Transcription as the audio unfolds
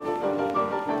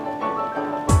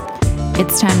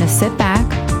It's time to sit back,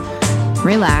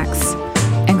 relax,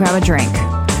 and grab a drink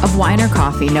of wine or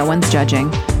coffee. No one's judging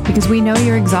because we know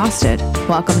you're exhausted.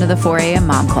 Welcome to the 4 a.m.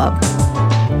 Mom Club.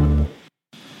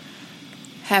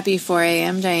 Happy 4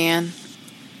 a.m., Diane.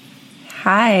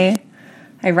 Hi.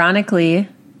 Ironically,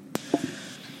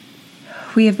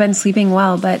 we have been sleeping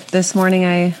well, but this morning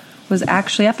I was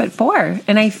actually up at 4,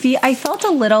 and I felt a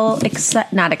little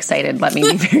not excited. Let me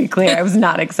be very clear. I was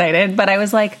not excited, but I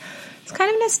was like, it's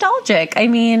kind of nostalgic. I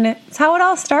mean, it's how it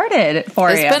all started at 4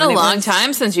 a.m. It's been a long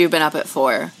time since you've been up at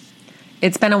 4.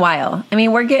 It's been a while. I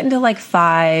mean, we're getting to like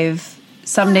 5,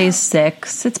 some days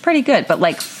 6. It's pretty good, but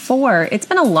like 4, it's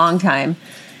been a long time.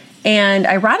 And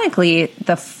ironically,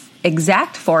 the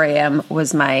exact 4 a.m.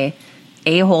 was my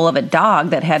a-hole of a dog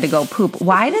that had to go poop.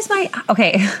 Why does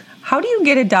how do you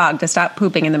get a dog to stop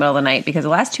pooping in the middle of the night? Because the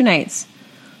last 2 nights,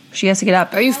 she has to get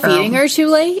up. Are you feeding her too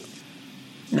late?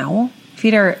 No.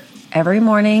 Feed her every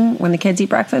morning when the kids eat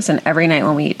breakfast and every night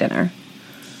when we eat dinner.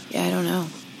 Yeah, I don't know.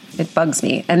 It bugs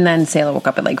me. And then Sayla woke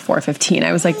up at like 4:15.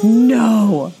 I was like,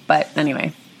 no. But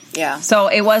anyway. Yeah. So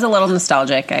it was a little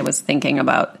nostalgic. I was thinking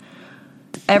about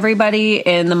everybody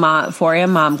in the 4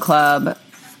 a.m. Mom Club.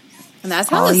 And that's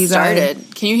how this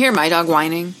started. Can you hear my dog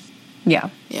whining? Yeah.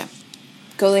 Yeah.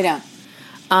 Go lay down.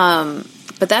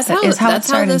 But that's how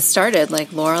this started.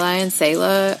 Like Lorelai and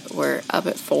Sayla were up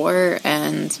at 4,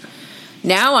 and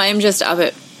now I'm just up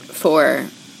at 4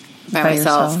 by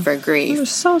myself yourself. for grief. You're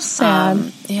so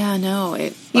sad. Yeah, no.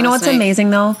 You know what's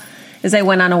amazing though is I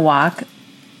went on a walk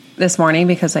this morning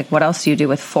because like what else do you do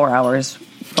with 4 hours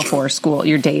before school?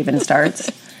 Your day even starts.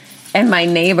 And my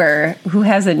neighbor who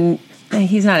has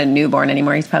he's not a newborn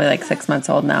anymore. He's probably like 6 months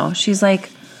old now. She's like,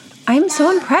 I'm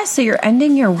so impressed that you're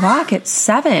ending your walk at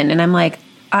 7. And I'm like,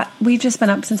 we've just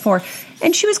been up since 4.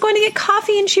 And she was going to get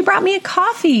coffee, and she brought me a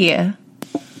coffee.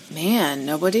 Man,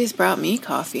 nobody's brought me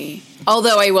coffee.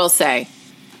 Although I will say,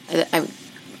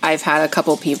 I've had a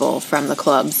couple people from the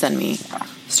club send me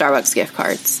Starbucks gift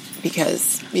cards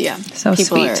because, yeah, so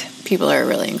people are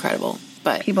really incredible.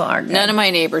 But people are good. None of my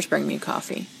neighbors bring me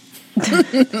coffee.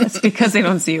 That's because they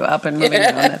don't see you up and moving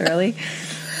around that early.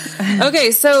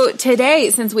 Okay, so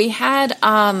today, since we had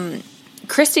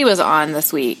Christy was on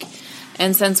this week,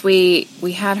 and since we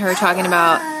had her talking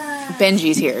about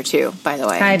Benji's here too, by the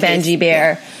way. Hi, Benji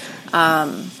Bear.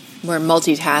 We're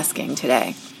multitasking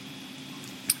today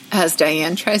as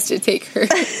Diane tries to take her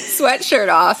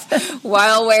sweatshirt off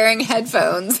while wearing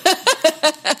headphones.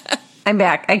 I'm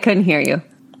back. I couldn't hear you.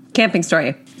 Camping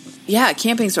story. Yeah,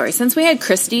 camping story. Since we had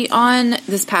Christy on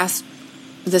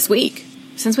this week,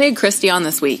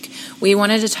 we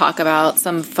wanted to talk about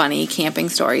some funny camping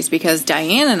stories because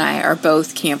Diane and I are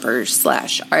both campers /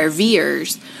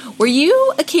 RVers. Were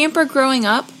you a camper growing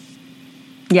up?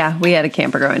 Yeah, we had a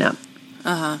camper growing up.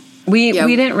 Uh-huh. We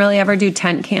didn't really ever do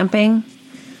tent camping.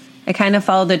 I kind of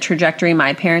followed the trajectory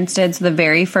my parents did. So the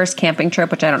very first camping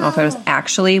trip, which I don't know if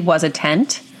it was a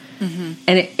tent. Mm-hmm.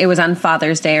 And it was on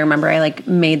Father's Day. I remember I like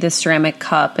made this ceramic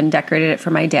cup and decorated it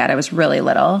for my dad. I was really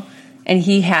little. And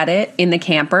he had it in the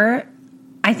camper.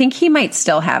 I think he might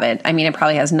still have it. I mean, it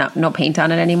probably has no paint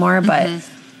on it anymore. But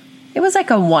it was like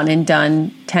a one and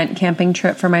done tent camping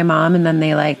trip for my mom. And then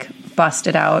they like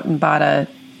busted out and bought a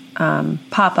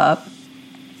pop-up.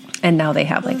 And now they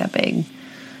have like a big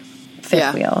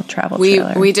fifth wheel travel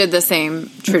trailer. We did the same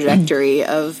trajectory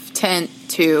of tent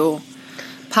to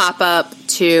pop-up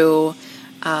to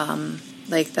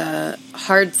like the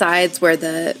hard sides where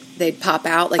they'd pop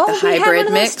out, like the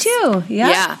hybrid mix too.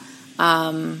 Yeah.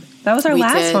 That was our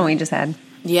last one we just had.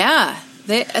 Yeah.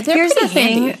 They're Here's pretty the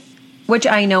thing, handy. which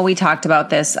I know we talked about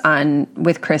this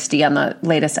with Christy on the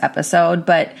latest episode,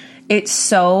 but it's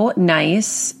so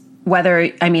nice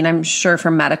I'm sure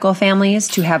for medical families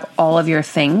to have all of your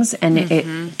things and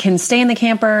it can stay in the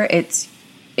camper.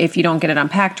 If you don't get it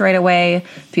unpacked right away,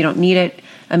 if you don't need it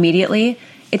immediately,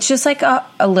 it's just like a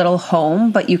little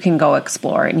home, but you can go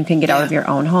explore and you can get out of your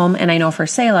own home. And I know for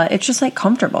Sayla, it's just like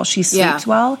comfortable. She sleeps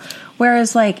well.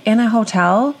 Whereas like in a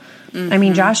hotel, I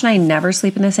mean, Josh and I never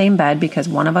sleep in the same bed because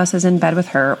one of us is in bed with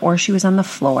her or she was on the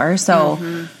floor. So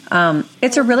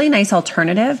it's a really nice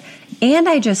alternative. And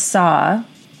I just saw,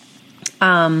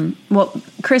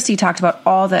 Christy talked about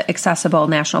all the accessible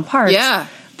national parks. Yeah.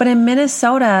 But in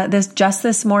Minnesota,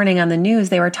 this morning on the news,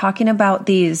 they were talking about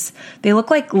these. They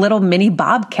look like little mini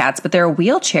bobcats, but they're a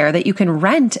wheelchair that you can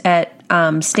rent at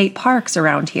state parks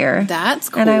around here. That's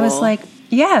cool. And I was like,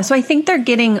 yeah. So I think they're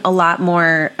getting a lot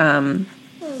more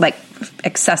like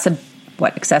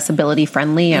accessibility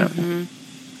friendly.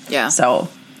 Yeah. So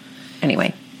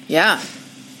anyway. Yeah.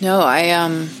 No,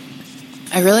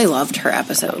 I really loved her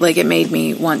episode. Like, it made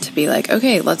me want to be like,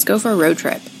 okay, let's go for a road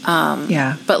trip.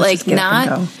 But like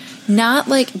not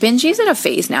like Benji's at a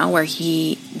phase now where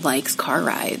he likes car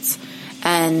rides,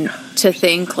 and to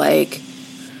think like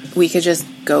we could just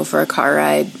go for a car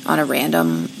ride on a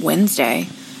random Wednesday,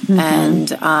 and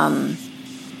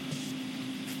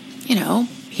you know,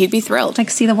 he'd be thrilled. Like,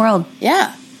 see the world.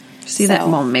 Yeah. See that?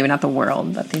 Well, maybe not the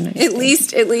world, but the United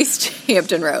States. At least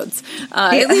Hampton Roads.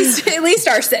 At least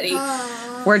our city.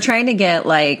 We're trying to get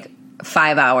like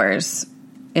 5 hours.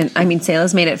 And I mean,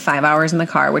 Selah's made it 5 hours in the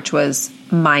car, which was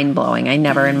mind blowing. I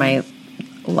never in my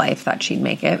life thought she'd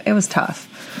make it. It was tough.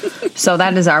 So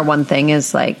that is our one thing,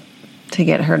 is like, to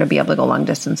get her to be able to go long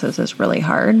distances is really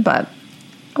hard, but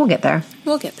we'll get there.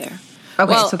 We'll get there.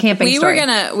 Okay, well, so camping story.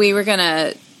 We were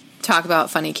gonna talk about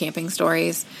funny camping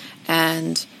stories,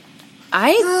 and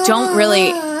I don't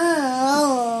really.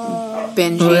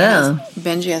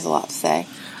 Benji has a lot to say.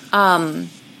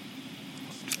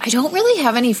 I don't really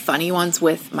have any funny ones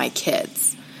with my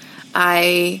kids.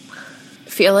 I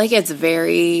feel like it's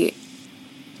very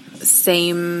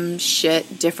same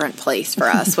shit, different place for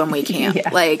us when we camp.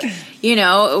 Yeah. Like, you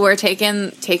know, we're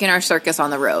taking our circus on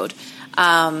the road.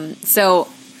 So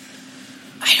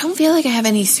I don't feel like I have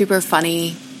any super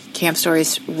funny camp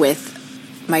stories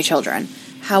with my children.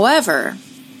 However,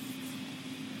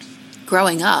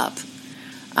 growing up,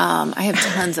 I have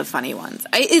tons of funny ones.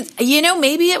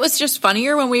 Maybe it was just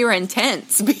funnier when we were in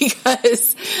tents,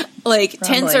 because like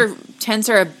tents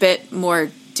are a bit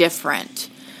more different.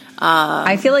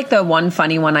 I feel like the one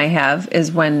funny one I have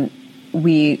is when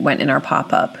we went in our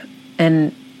pop-up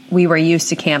and we were used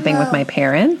to camping with my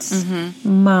parents.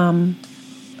 Mm-hmm. Mom,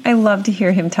 I love to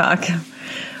hear him talk.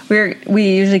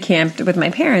 We usually camped with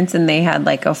my parents, and they had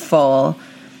like a full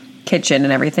kitchen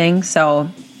and everything.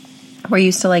 So we're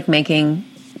used to like making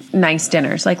nice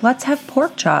dinners. Like, let's have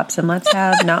pork chops and let's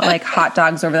have not like hot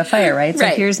dogs over the fire, right? So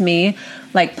here's me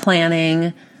like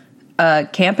planning a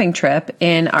camping trip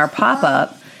in our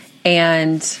pop-up,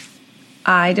 and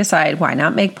I decide, why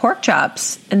not make pork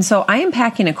chops? And so I am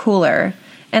packing a cooler,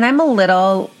 and I'm a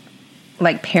little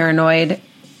like paranoid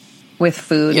with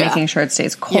food, making sure it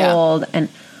stays cold. And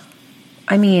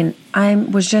I mean, I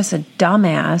was just a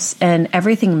dumbass, and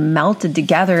everything melted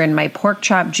together, and my pork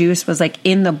chop juice was like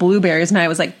in the blueberries, and I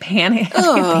was like panic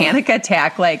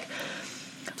attack. Like,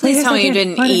 please tell me you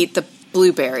didn't eat the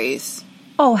blueberries.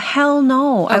 Oh, hell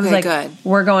no. Okay, I was like, good.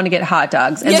 We're going to get hot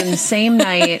dogs. And then the same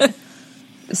night,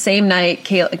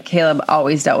 Caleb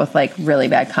always dealt with like really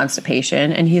bad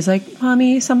constipation. And he's like,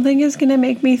 Mommy, something is going to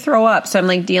make me throw up. So I'm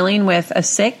like dealing with a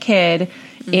sick kid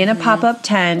in a pop-up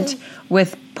tent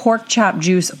with pork chop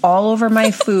juice all over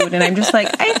my food. And I'm just like,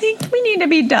 I think we need to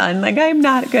be done. Like, I'm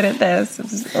not good at this.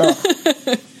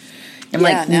 I'm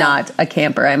not a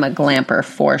camper. I'm a glamper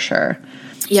for sure.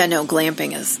 Yeah, no,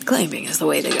 glamping is the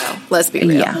way to go. Let's be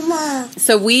real. Yeah.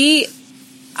 So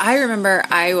I remember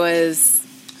I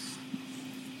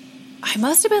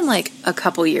must have been like a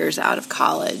couple years out of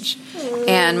college,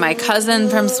 and my cousin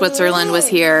from Switzerland was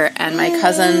here, and my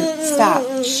cousin,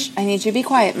 stop. Shh, I need you to be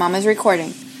quiet. Mama's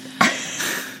recording.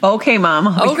 Okay, Mom.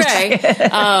 Okay.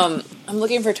 I'm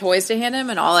looking for toys to hand him,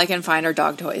 and all I can find are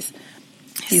dog toys.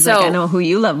 He's like, I know who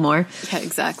you love more. Yeah,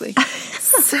 exactly.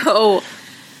 So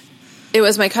it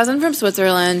was my cousin from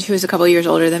Switzerland, who is a couple years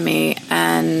older than me,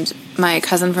 and my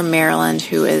cousin from Maryland,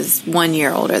 who is 1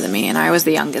 year older than me, and I was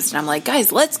the youngest. And I'm like,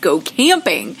 guys, let's go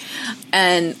camping.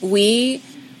 And we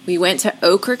went to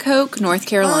Ocracoke, North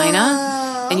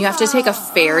Carolina, and you have to take a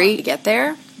ferry to get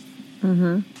there.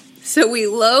 Mm-hmm. So we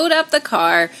load up the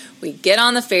car, we get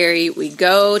on the ferry, we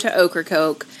go to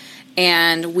Ocracoke,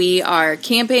 and we are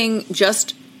camping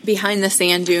just behind the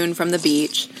sand dune from the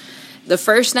beach. The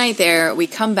first night there, we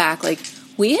come back, like,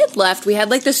 we had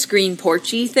like the screen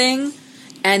porchy thing,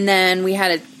 and then we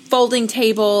had a folding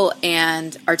table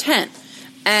and our tent.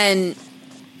 And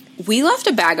we left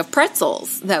a bag of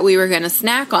pretzels that we were going to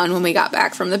snack on when we got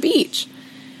back from the beach.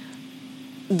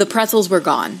 The pretzels were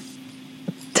gone.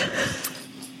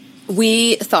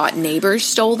 We thought neighbors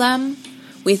stole them.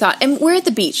 We thought, and we're at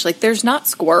the beach, like, there's not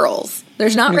squirrels.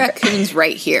 There's not raccoons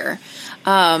right here.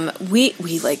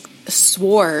 We like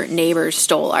swore neighbors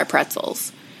stole our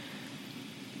pretzels.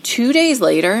 2 days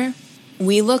later,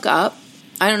 we look up.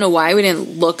 I don't know why we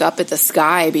didn't look up at the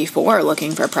sky before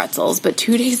looking for pretzels, but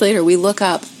 2 days later we look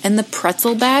up and the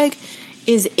pretzel bag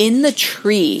is in the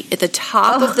tree, at the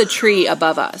top of the tree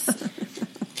above us.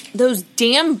 Those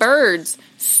damn birds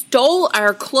stole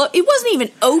our clothes. It wasn't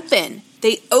even open.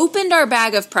 They opened our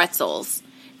bag of pretzels.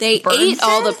 They ate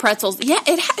all the pretzels. Yeah,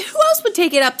 who else would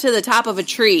take it up to the top of a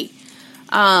tree?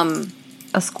 A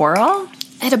squirrel?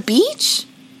 At a beach?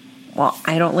 well,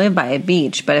 I don't live by a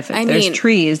beach, but if there's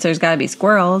trees, there's got to be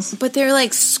squirrels. But they're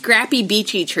like scrappy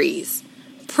beachy trees.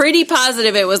 Pretty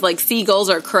positive it was like seagulls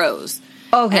or crows.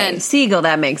 Okay, and seagull,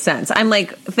 that makes sense. I'm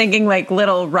like thinking like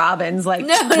little robins, like with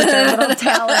their little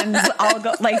talons, all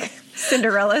go like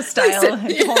Cinderella style,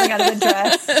 pulling out of the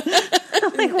dress.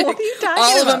 I'm like, what are you talking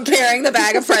all about? Of them carrying the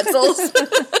bag of pretzels.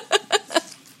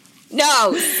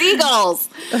 No, seagulls.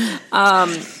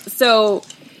 So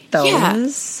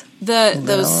those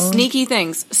those sneaky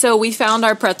things. So we found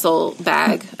our pretzel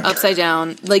bag upside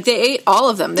down. Like they ate all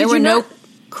of them. There were no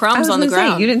crumbs on the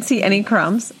ground. You didn't see any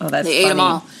crumbs? Oh, that's funny. They ate them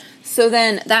all. So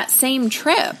then that same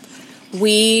trip,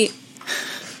 we're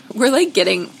like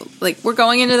we're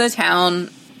going into the town,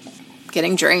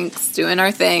 getting drinks, doing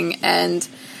our thing, and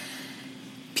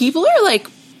people are like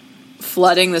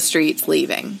flooding the streets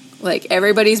leaving. Like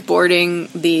everybody's boarding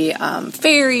the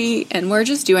ferry and we're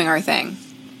just doing our thing.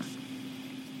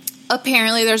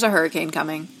 Apparently there's a hurricane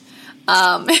coming.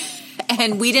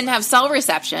 And we didn't have cell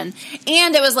reception.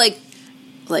 And it was like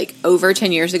over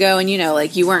 10 years ago, and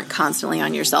like you weren't constantly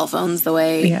on your cell phones the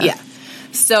way. Yeah.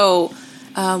 So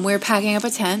we're packing up a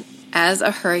tent as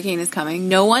a hurricane is coming.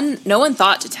 No one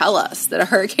thought to tell us that a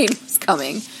hurricane was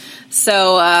coming.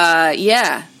 So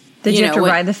Did you have to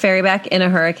ride the ferry back in a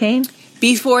hurricane?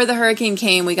 Before the hurricane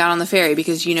came, we got on the ferry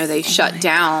because they shut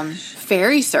down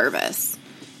ferry service.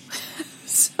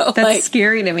 So that's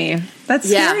scary to me. That's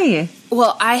scary.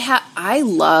 Well, I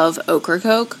love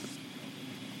Ocracoke.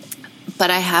 But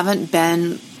I haven't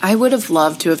been. I would have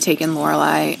loved to have taken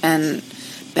Lorelai and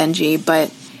Benji,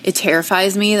 but it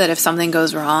terrifies me that if something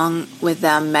goes wrong with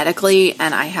them medically,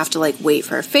 and I have to wait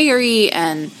for a ferry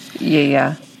and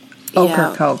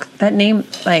Ocracoke. That name,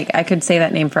 I could say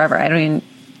that name forever. I don't even.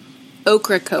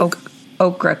 Ocracoke.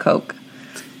 Ocracoke.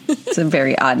 It's a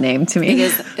very odd name to me.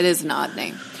 It is an odd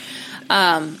name.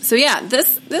 So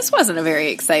this wasn't a very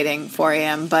exciting 4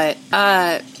 a.m., but.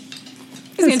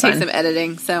 It's going to take some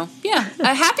editing, so yeah.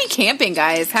 Happy camping,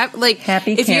 guys. Happy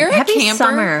if you're a camper,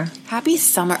 summer. Happy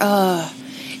summer. Oh,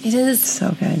 it is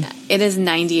so good. It is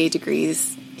 98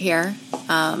 degrees here,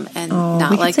 and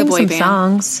not like the boy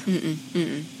band songs.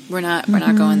 We're not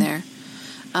going there.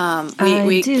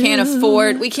 We can't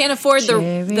afford. We can't afford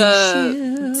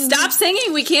the. Stop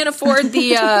singing. We can't afford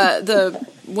the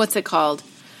what's it called?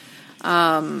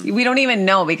 We don't even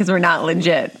know because we're not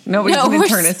legit. Nobody's going to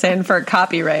turn us in for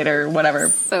copyright or whatever.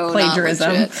 So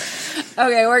plagiarism.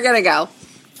 Okay, we're going to go.